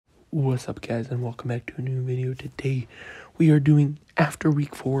What's up, guys, and welcome back to a new video. Today we are doing after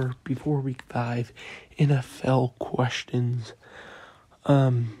week 4 before week 5 NFL questions.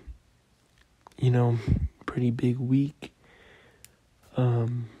 Pretty big week. I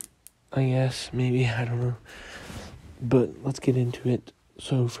guess, maybe, I don't know, but let's get into it.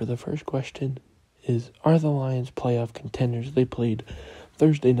 So for the first question is, are the Lions playoff contenders? They played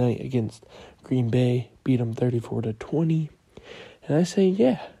Thursday night against Green Bay, beat them 34-20, and I say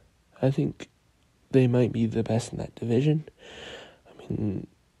yeah. I think they might be the best in that division. I mean,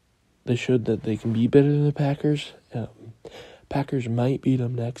 they showed that they can be better than the Packers. Packers might beat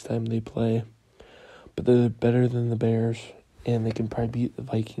them next time they play, but they're better than the Bears, and they can probably beat the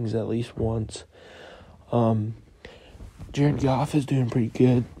Vikings at least once. Jared Goff is doing pretty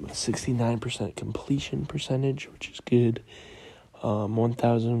good, 69% completion percentage, which is good.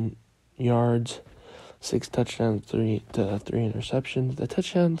 1,000 yards. 6 touchdowns, 3 interceptions. The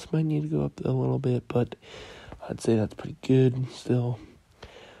touchdowns might need to go up a little bit, but I'd say that's pretty good still.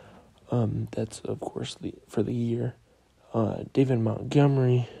 That's, of course, for the year. David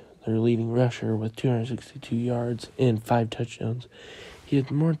Montgomery, their leading rusher, with 262 yards and 5 touchdowns. He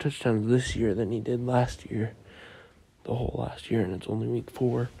had more touchdowns this year than he did last year, the whole last year, and it's only week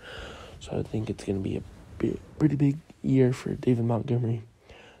 4. So I think it's going to be a pretty big year for David Montgomery.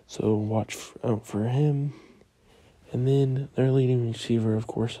 So watch out for him. And then their leading receiver, of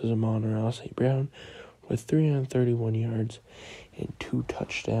course, is Amon-Ra St. Brown with 331 yards and 2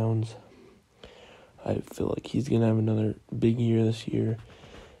 touchdowns. I feel like he's going to have another big year this year.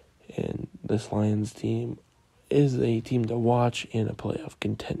 And this Lions team is a team to watch and a playoff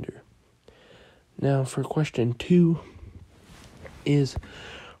contender. Now for question 2 is,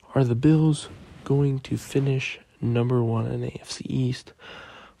 are the Bills going to finish number 1 in the AFC East?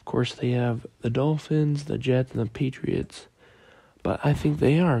 Of course, they have the Dolphins, the Jets, and the Patriots, but I think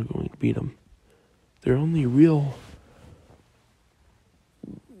they are going to beat them. Their only real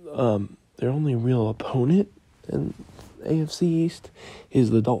opponent in AFC East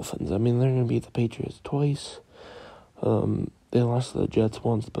is the Dolphins. I mean, they're going to beat the Patriots twice. They lost to the Jets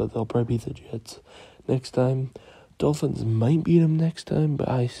once, but they'll probably beat the Jets next time. Dolphins might beat them next time, but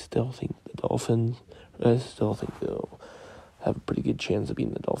I still think they'll have a pretty good chance of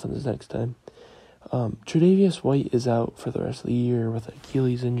beating the Dolphins next time. Tre'Davious White is out for the rest of the year with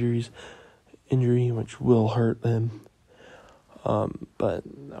Achilles injury, which will hurt them. But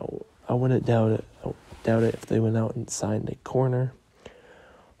I wouldn't doubt it. I would doubt it if they went out and signed a corner.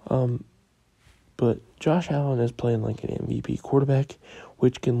 But Josh Allen is playing like an MVP quarterback,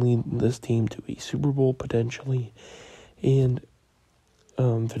 which can lead this team to a Super Bowl potentially, and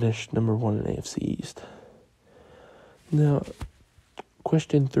finish number 1 in AFC East. Now,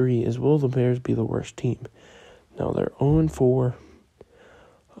 question 3 is, will the Bears be the worst team? Now, they're 0-4.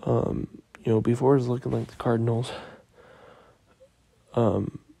 Before it was looking like the Cardinals. But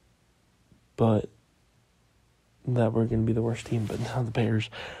that we're going to be the worst team. But now the Bears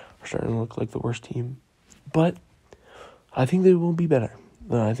are starting to look like the worst team. But I think they will be better.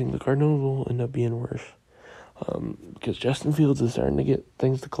 I think the Cardinals will end up being worse. Because Justin Fields is starting to get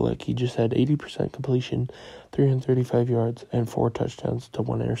things to click. He just had 80% completion, 335 yards, and 4 touchdowns to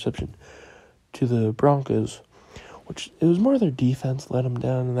 1 interception to the Broncos, which it was more their defense let them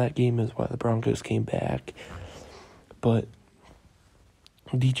down in that game, is why the Broncos came back. But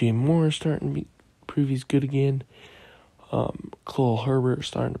DJ Moore is starting to prove he's good again. Khalil Herbert is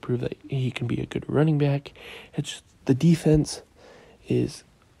starting to prove that he can be a good running back. It's just, the defense is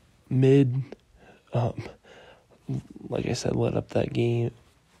mid. Like I said, gave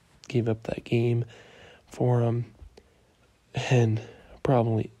up that game for them, and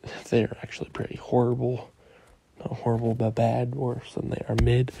probably they're actually pretty horrible. Not horrible, but bad, worse than they are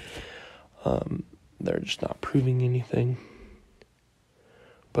mid. They're just not proving anything,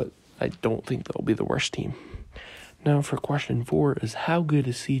 but I don't think they'll be the worst team. Now for question 4 is, how good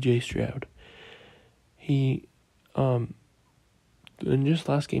is C.J. Stroud? He, in just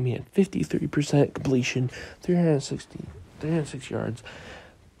last game, he had 53% completion, 306 yards,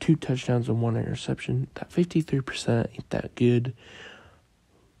 2 touchdowns, and 1 interception. That 53% ain't that good,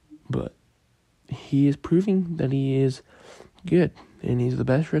 but he is proving that he is good, and he's the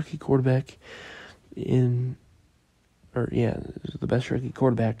best rookie quarterback the best rookie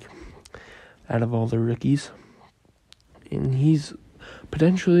quarterback out of all the rookies, and he's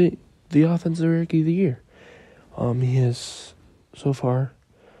potentially the offensive rookie of the year. So far,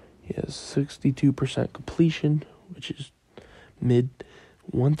 he has 62% completion, which is mid,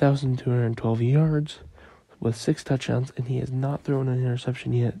 1,212 yards with 6 touchdowns, and he has not thrown an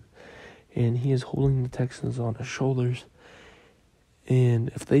interception yet. And he is holding the Texans on his shoulders. And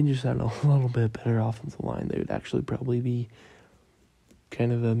if they just had a little bit better offensive line, they would actually probably be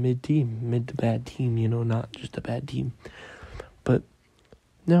kind of a mid to bad team, not just a bad team. But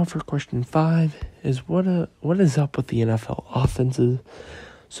now for question 5 is what is up with the NFL offenses?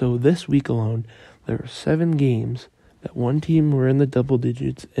 So this week alone, there were 7 games that one team were in the double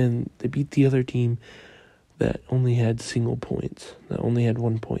digits and they beat the other team that only had single points, that only had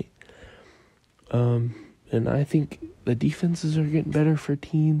 1 point. And I think the defenses are getting better for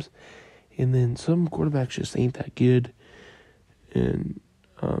teams, and then some quarterbacks just ain't that good, and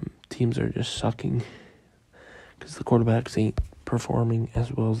teams are just sucking because the quarterbacks ain't performing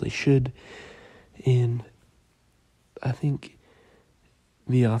as well as they should. And I think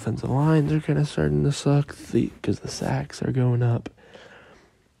the offensive lines are kind of starting to suck because the sacks are going up.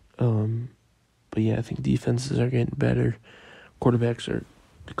 But yeah, I think defenses are getting better. Quarterbacks are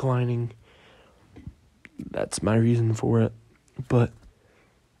declining. That's my reason for it. But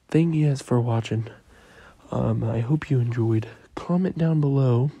thank you guys for watching. I hope you enjoyed. Comment down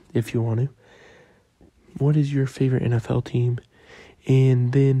below if you want to. What is your favorite NFL team?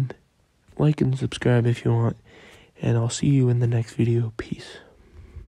 And then like and subscribe if you want. And I'll see you in the next video. Peace.